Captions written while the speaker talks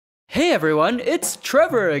Hey everyone, it's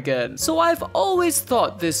Trevor again. So I've always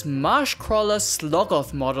thought this marsh crawler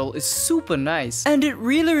Sloggoth model is super nice, and it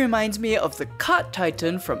really reminds me of the Cart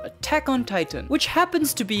Titan from Attack on Titan, which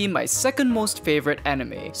happens to be my second most favorite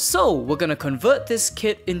anime. So we're gonna convert this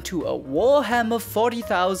kit into a Warhammer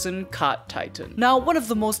 40,000 Cart Titan. Now, one of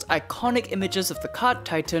the most iconic images of the Cart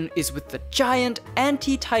Titan is with the giant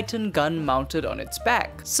anti-Titan gun mounted on its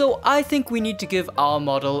back. So I think we need to give our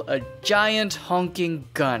model a giant honking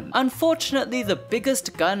gun. Unfortunately, the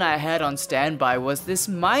biggest gun I had on standby was this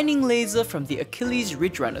mining laser from the Achilles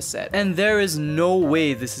Ridge Runner set, and there is no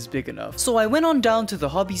way this is big enough. So I went on down to the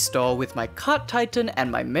hobby store with my Cart Titan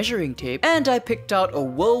and my measuring tape, and I picked out a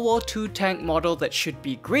World War II tank model that should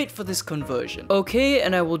be great for this conversion. Okay,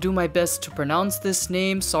 and I will do my best to pronounce this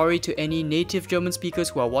name. Sorry to any native German speakers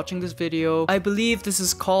who are watching this video. I believe this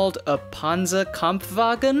is called a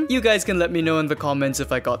Panzerkampfwagen. You guys can let me know in the comments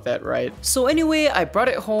if I got that right. So anyway, I brought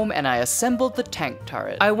it home and I assembled the tank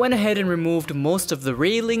turret. I went ahead and removed most of the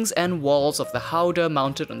railings and walls of the howdah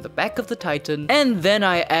mounted on the back of the Titan, and then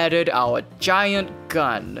I added our giant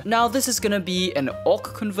gun. Now this is gonna be an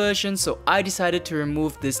Ork conversion, so I decided to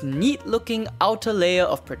remove this neat looking outer layer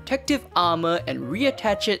of protective armor and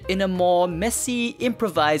reattach it in a more messy,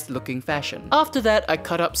 improvised looking fashion. After that, I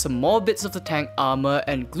cut up some more bits of the tank armor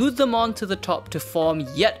and glued them onto the top to form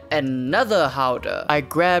yet another howdah. I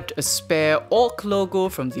grabbed a spare Ork logo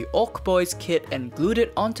from the Ork Boys kit and glued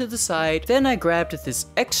it onto the side. Then I grabbed this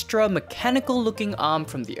extra mechanical looking arm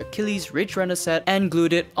from the Achilles Ridge Runner set and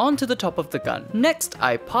glued it onto the top of the gun. Next,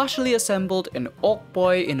 I partially assembled an Ork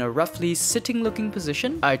Boy in a roughly sitting looking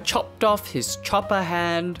position. I chopped off his chopper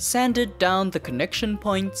hand, sanded down the connection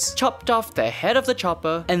points, chopped off the head of the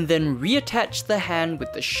chopper, and then reattached the hand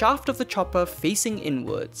with the shaft of the chopper facing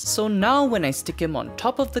inwards. So now when I stick him on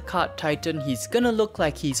top of the Cart Titan, he's gonna look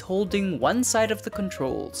like he's holding one side of the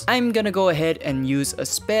controls. I'm gonna go ahead and use a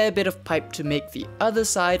spare bit of pipe to make the other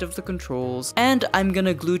side of the controls, and I'm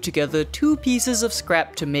gonna glue together two pieces of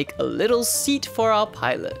scrap to make a little seat for our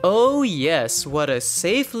pilot. Oh yes, what a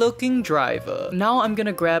safe looking driver. Now I'm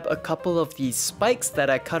gonna grab a couple of these spikes that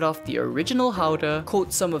I cut off the original howdah,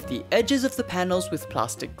 coat some of the edges of the panels with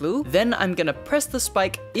plastic glue, then I'm gonna press the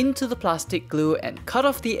spike into the plastic glue and cut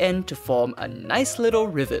off the end to form a nice little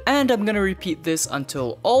rivet. And I'm gonna repeat this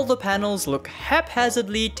until all the panels look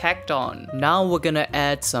haphazardly tacked on. Now we're gonna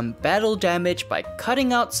add some battle damage by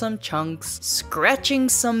cutting out some chunks, scratching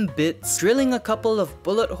some bits, drilling a couple of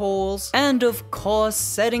bullet holes, and of course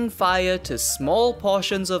setting fire to small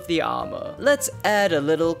portions of the armor. Let's add a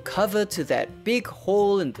little cover to that big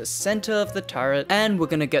hole in the center of the turret, and we're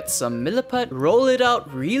gonna get some milliput, roll it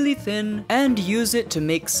out really thin, and use it to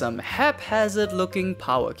make some haphazard looking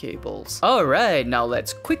power cables. Alright, now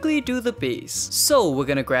let's quickly do the base. So we're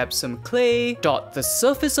gonna grab some clay, dot the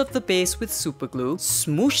surface of the base with super glue,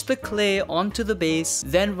 smoosh the clay onto the base,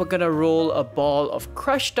 then we're gonna roll a ball of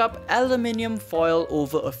crushed up aluminium foil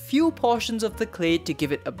over a few portions of the clay to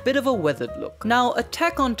give it a bit of a weathered look. Now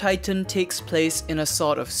Attack on Titan takes place in a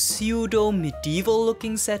sort of pseudo medieval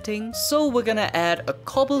looking setting, so we're gonna add a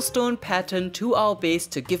cobblestone pattern to our base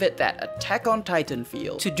to give it that Attack on Titan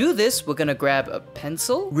feel. To do this, we're gonna grab a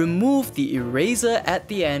pencil, remove the eraser at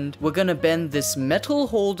the end, we're gonna bend this metal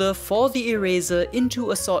holder for the eraser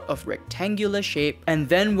into a sort of rectangular shape, and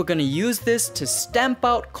then we're gonna use this to stamp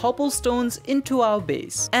out cobblestones into our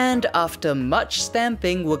base. And after much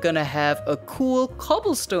stamping, we're gonna have a cool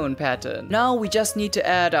cobblestone pattern. Now we just need to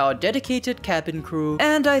add our dedicated cabin crew,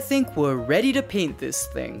 and I think we're ready to paint this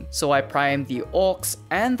thing. So I primed the Orks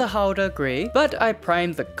and the howdah grey, but I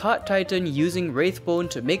primed the Cart Titan using Wraithbone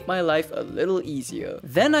to make my life a little easier.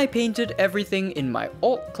 Then I painted everything in my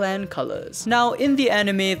Ork clan colors. Now in the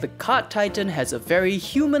anime, the Cart Titan has a very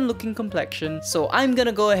human looking complexion, so I'm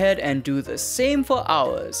gonna go ahead and do the same for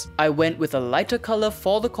ours. I went with a lighter color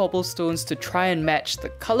for the cobblestones to try and match the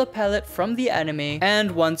color palette from the anime,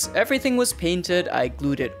 and once everything was painted, I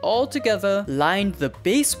glued it all together, lined the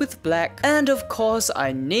base with black, and of course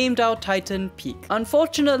I named our Titan Peak.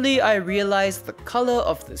 Unfortunately, I realized the color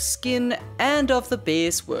of the skin and of the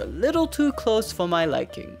base were a little too close for my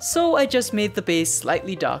liking, so I just made the base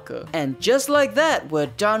slightly darker. And just like that, we're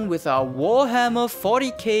done with our Warhammer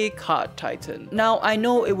 40k Cart Titan. Now I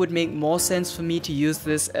know it would make more sense for me to use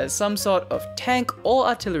this as some sort of tank or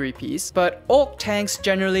artillery piece, but Ork tanks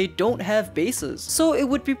generally don't have have bases, so it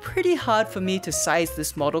would be pretty hard for me to size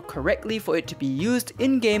this model correctly for it to be used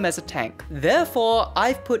in-game as a tank. Therefore,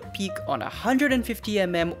 I've put Peak on a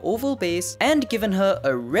 150mm oval base and given her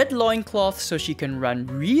a red loincloth so she can run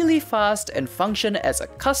really fast and function as a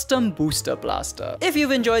custom booster blaster. If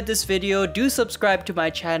you've enjoyed this video, do subscribe to my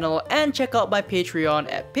channel and check out my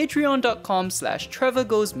Patreon at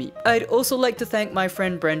patreon.com/TrevorGoesMeep. I'd also like to thank my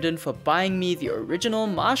friend Brendan for buying me the original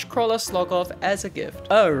Marshcrawler Slogoth as a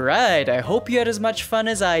gift. Alright, I hope you had as much fun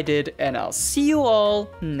as I did, and I'll see you all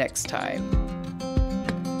next time.